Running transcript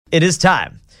It is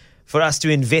time for us to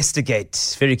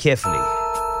investigate very carefully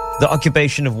the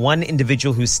occupation of one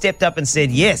individual who stepped up and said,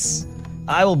 yes,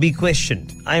 I will be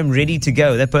questioned. I am ready to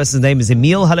go. That person's name is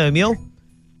Emil. Hello, Emil.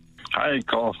 Hi,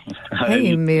 Carl.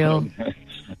 Hey, Emil.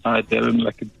 Hi, Darren.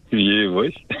 Like to hear your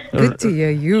voice. Good to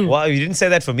hear you. Wow, you didn't say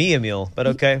that for me, Emil, but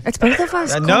okay. It's both of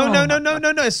us. No.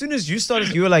 Carl. As soon as you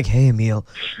started, you were like, hey, Emil.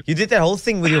 You did that whole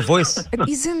thing with your voice. It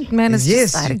isn't, man. It's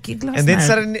Yes. just I had a gig last And then night.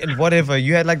 suddenly, whatever,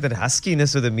 you had like that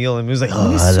huskiness with Emil, and it was like,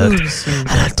 oh,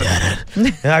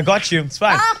 yeah, I got you. It's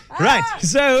fine. Right.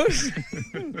 So,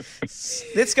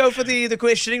 let's go for the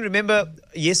questioning. Remember,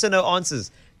 yes or no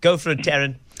answers. Go for it,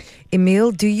 Taryn.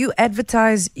 Emil, do you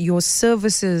advertise your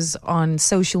services on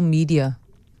social media?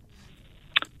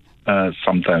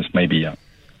 Sometimes, maybe, yeah.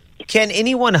 Can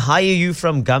anyone hire you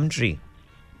from Gumtree?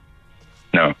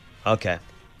 No, Okay.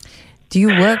 Do you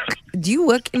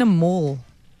work in a mall?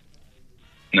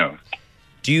 no.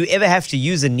 Do you ever have to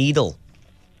use a needle?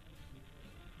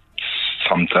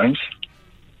 Sometimes.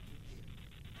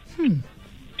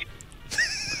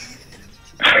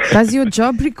 Does your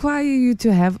job require you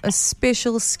to have a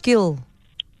special skill?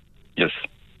 Yes.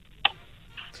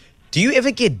 Do you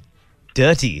ever get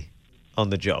dirty on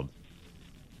the job?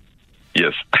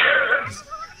 Yes.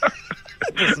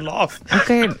 Just laugh.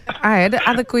 Okay, I had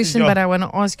another question, Yeah. but I want to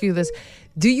ask you this.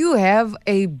 Do you have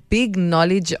a big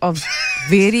knowledge of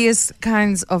various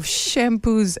kinds of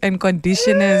shampoos and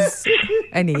conditioners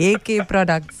and hair care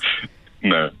products?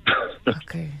 No.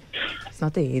 Okay. It's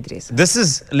not a hairdresser. This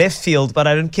is left field, but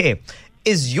I don't care.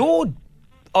 Is your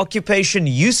occupation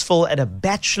useful at a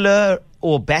bachelor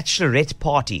or bachelorette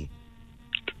party?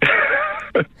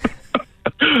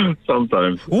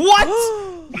 Sometimes. What?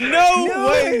 No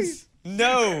ways.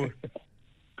 No.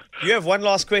 You have one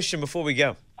last question before we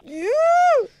go.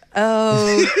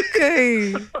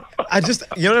 Okay.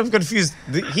 I'm confused.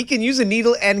 He can use a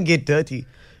needle and get dirty.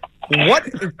 What?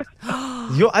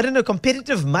 I don't know.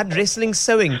 Competitive mud wrestling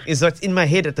sewing is what's in my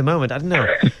head at the moment. I don't know.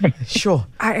 Sure.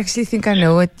 I actually think I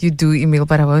know what you do, Emil,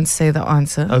 but I won't say the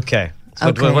answer. Okay. So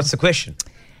Okay. what's the question?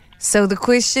 So the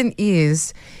question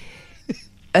is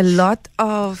do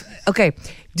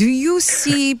you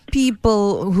see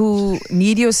people who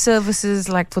need your services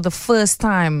like for the first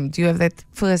time? Do you have that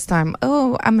first time,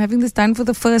 oh, I'm having this done for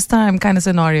the first time kind of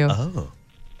scenario? Oh.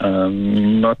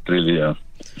 Not really, yeah.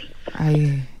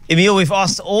 Emil, we've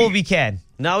asked all we can.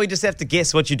 Now we just have to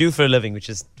guess what you do for a living, which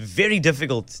is very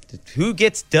difficult. Who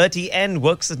gets dirty and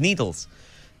works with needles?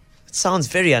 It sounds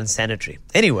very unsanitary.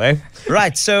 Anyway,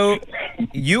 right, so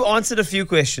you answered a few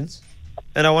questions,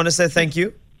 and I want to say thank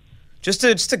you. Just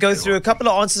to go through, a couple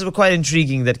of answers were quite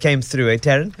intriguing that came through,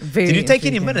 Taryn? Very Did you take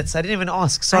any intriguing. minutes? I didn't even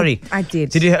ask. Sorry. I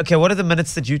did. Did you? Okay, what are the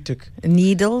minutes that you took?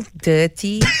 Needle,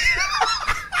 dirty.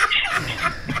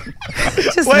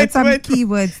 Just Wait, write some wait.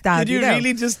 keywords down. Did you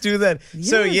really just do that?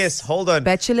 So, yes, hold on.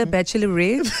 Bachelor,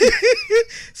 bachelorette.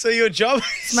 So your job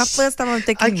It's my first time I'm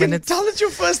taking I can minutes. tell it's your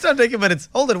first time taking minutes.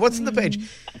 Hold on, what's on the page?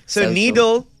 So Social.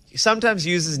 needle sometimes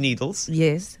uses needles.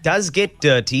 Yes. Does get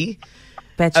dirty.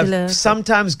 Bachelor.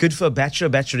 Sometimes good for a bachelor,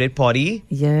 bachelorette party.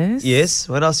 Yes. Yes.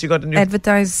 What else you got in your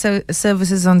Advertise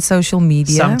services on social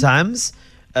media. Sometimes.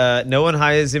 No one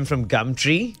hires him from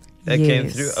Gumtree. That came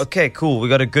Yes. through. Okay, cool. We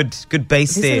got a good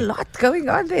base There's there. a lot going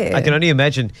on there. I can only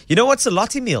imagine. You know what's a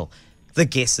lot, Emil? The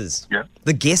guesses. Yeah.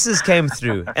 The guesses came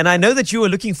through. And I know that you were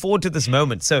looking forward to this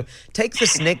moment. So take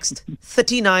this next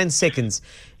 39 seconds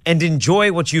and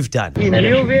enjoy what you've done.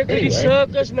 Emil is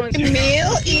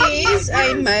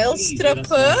a male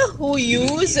stripper who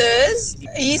uses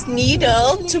his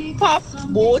needle to pop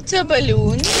water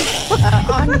balloons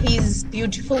on his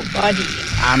beautiful body.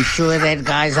 I'm sure that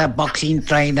guy's a boxing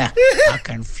trainer. I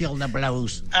can feel the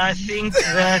blows. I think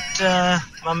that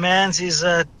my man's is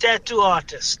a tattoo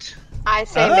artist. I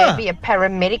say maybe a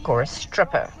paramedic or a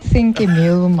stripper. Think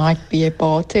Emil might be a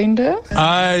bartender.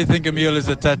 I think Emil is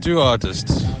a tattoo artist.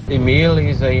 Emil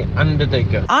is a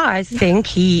undertaker. I think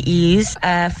he is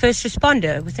a first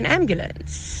responder with an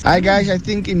ambulance. Hi guys, I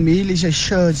think Emil is a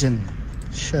surgeon.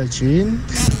 Surgeon.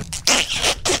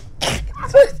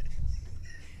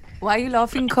 Why are you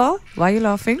laughing, Carl? Why are you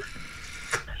laughing?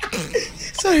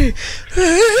 Sorry.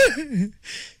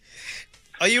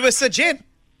 Are you a surgeon?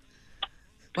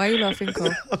 Why are you laughing,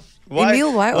 Carl?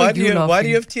 Emil, why are you laughing? Why do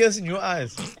you have tears in your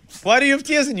eyes? Why do you have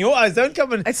tears in your eyes? Don't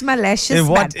come and... It's my lashes, man.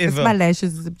 Whatever. It's my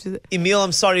lashes. Emil,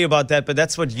 I'm sorry about that, but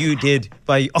that's what you did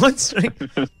by answering.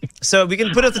 So we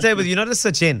can put it at the table. You're not a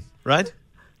surgeon, right?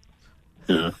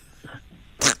 Yeah.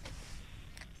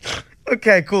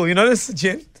 Okay, cool. You're not a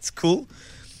surgeon. It's cool.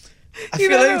 I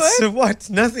feel like it's what?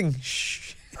 Nothing.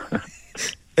 Shh.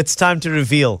 It's time to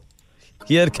reveal.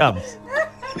 Here it comes.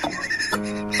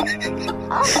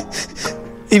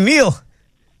 Emil,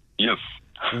 Yes.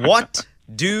 what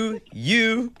do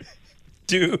you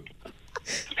do?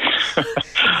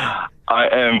 I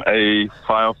am a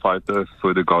firefighter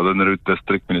for the Golden Route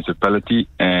District Municipality,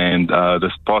 and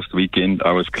this past weekend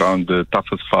I was crowned the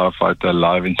toughest firefighter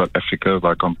alive in South Africa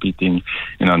by competing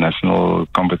in a national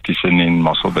competition in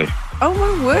Mossel Bay. Oh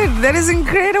my word, that is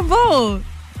incredible.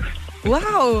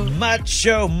 Wow.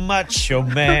 Macho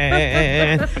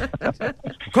man.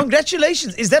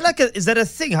 Congratulations. Is that a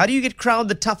thing? How do you get crowned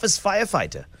the toughest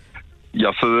firefighter?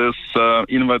 Yeah, so there's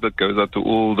invite that goes out to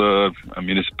all the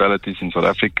municipalities in South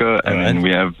Africa, and then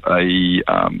we have a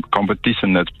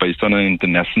competition that's based on an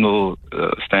international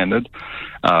standard.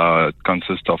 It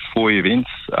consists of 4 events,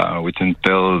 which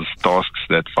entails tasks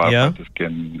that firefighters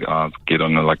can get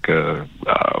on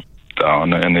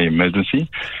an emergency.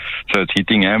 So it's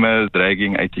hitting hammers,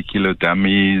 dragging 80-kilo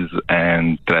dummies,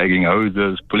 and dragging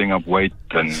hoses, pulling up weight,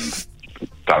 and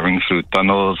diving through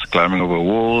tunnels, climbing over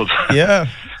walls. Yeah.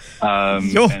 And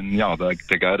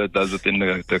the guy that does it in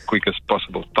the quickest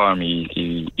possible time,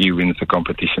 he wins the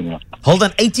competition. Yeah. Hold on,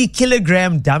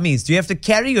 80-kilogram dummies. Do you have to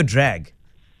carry or drag?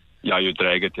 Yeah, you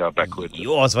drag it backwards.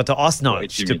 Yours, what to ask now,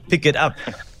 to pick it up.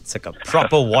 It's like a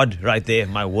proper wad right there,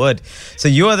 my word. So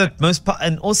you are the most,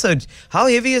 and also, how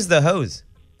heavy is the hose?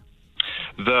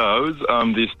 The hose,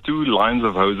 there's 2 lines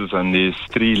of hoses and there's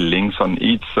 3 links on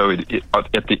each. So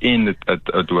at the end,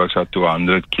 it works out to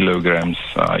 100 kilograms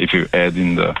if you add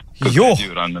in the... As you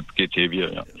run, it gets heavier.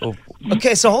 Yeah. Oh.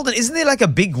 Okay, so hold on. Isn't there like a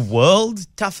big world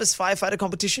toughest firefighter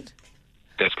competition?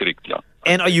 That's correct, yeah.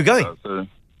 And are you going?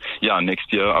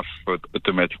 Next year I've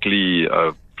automatically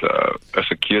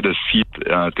secured a seat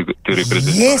to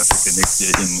represent next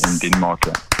year in Denmark.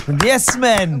 Yes,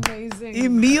 man. Amazing.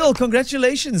 Emil,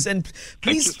 congratulations. And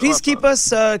please keep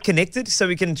us connected so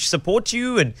we can support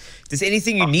you. And if there's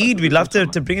anything you need, we'd love to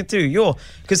bring it through.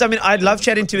 Because, I'd love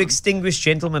chatting to extinguished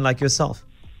gentlemen like yourself.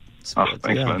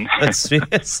 Thanks, man.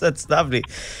 That's lovely.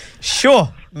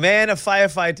 Sure. Man, a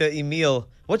firefighter, Emil.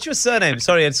 What's your surname?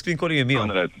 Sorry, I've just been calling you Emil.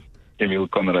 Conrad.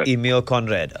 Emil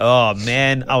Conrad. Oh,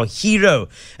 man, our hero.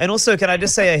 And also, can I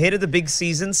just say, ahead of the big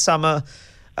season, summer,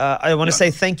 I want to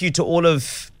say thank you to all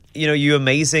of you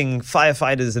amazing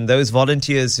firefighters and those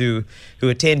volunteers who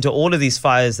attend to all of these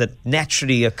fires that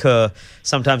naturally occur,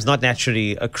 sometimes not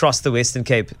naturally, across the Western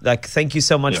Cape. Like, thank you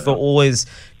so much for always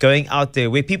going out there.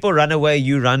 Where people run away,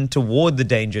 you run toward the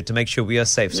danger to make sure we are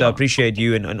safe. So I appreciate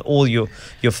you and all your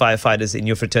firefighters in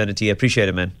your fraternity. I appreciate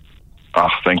it, man.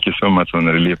 Thank you so much, man.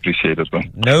 I really appreciate it,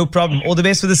 man. No problem. All the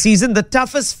best for the season. The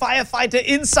toughest firefighter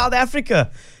in South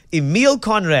Africa, Emil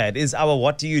Conrad, is our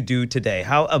What Do You Do today.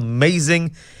 How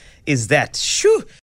amazing is that? Shoo!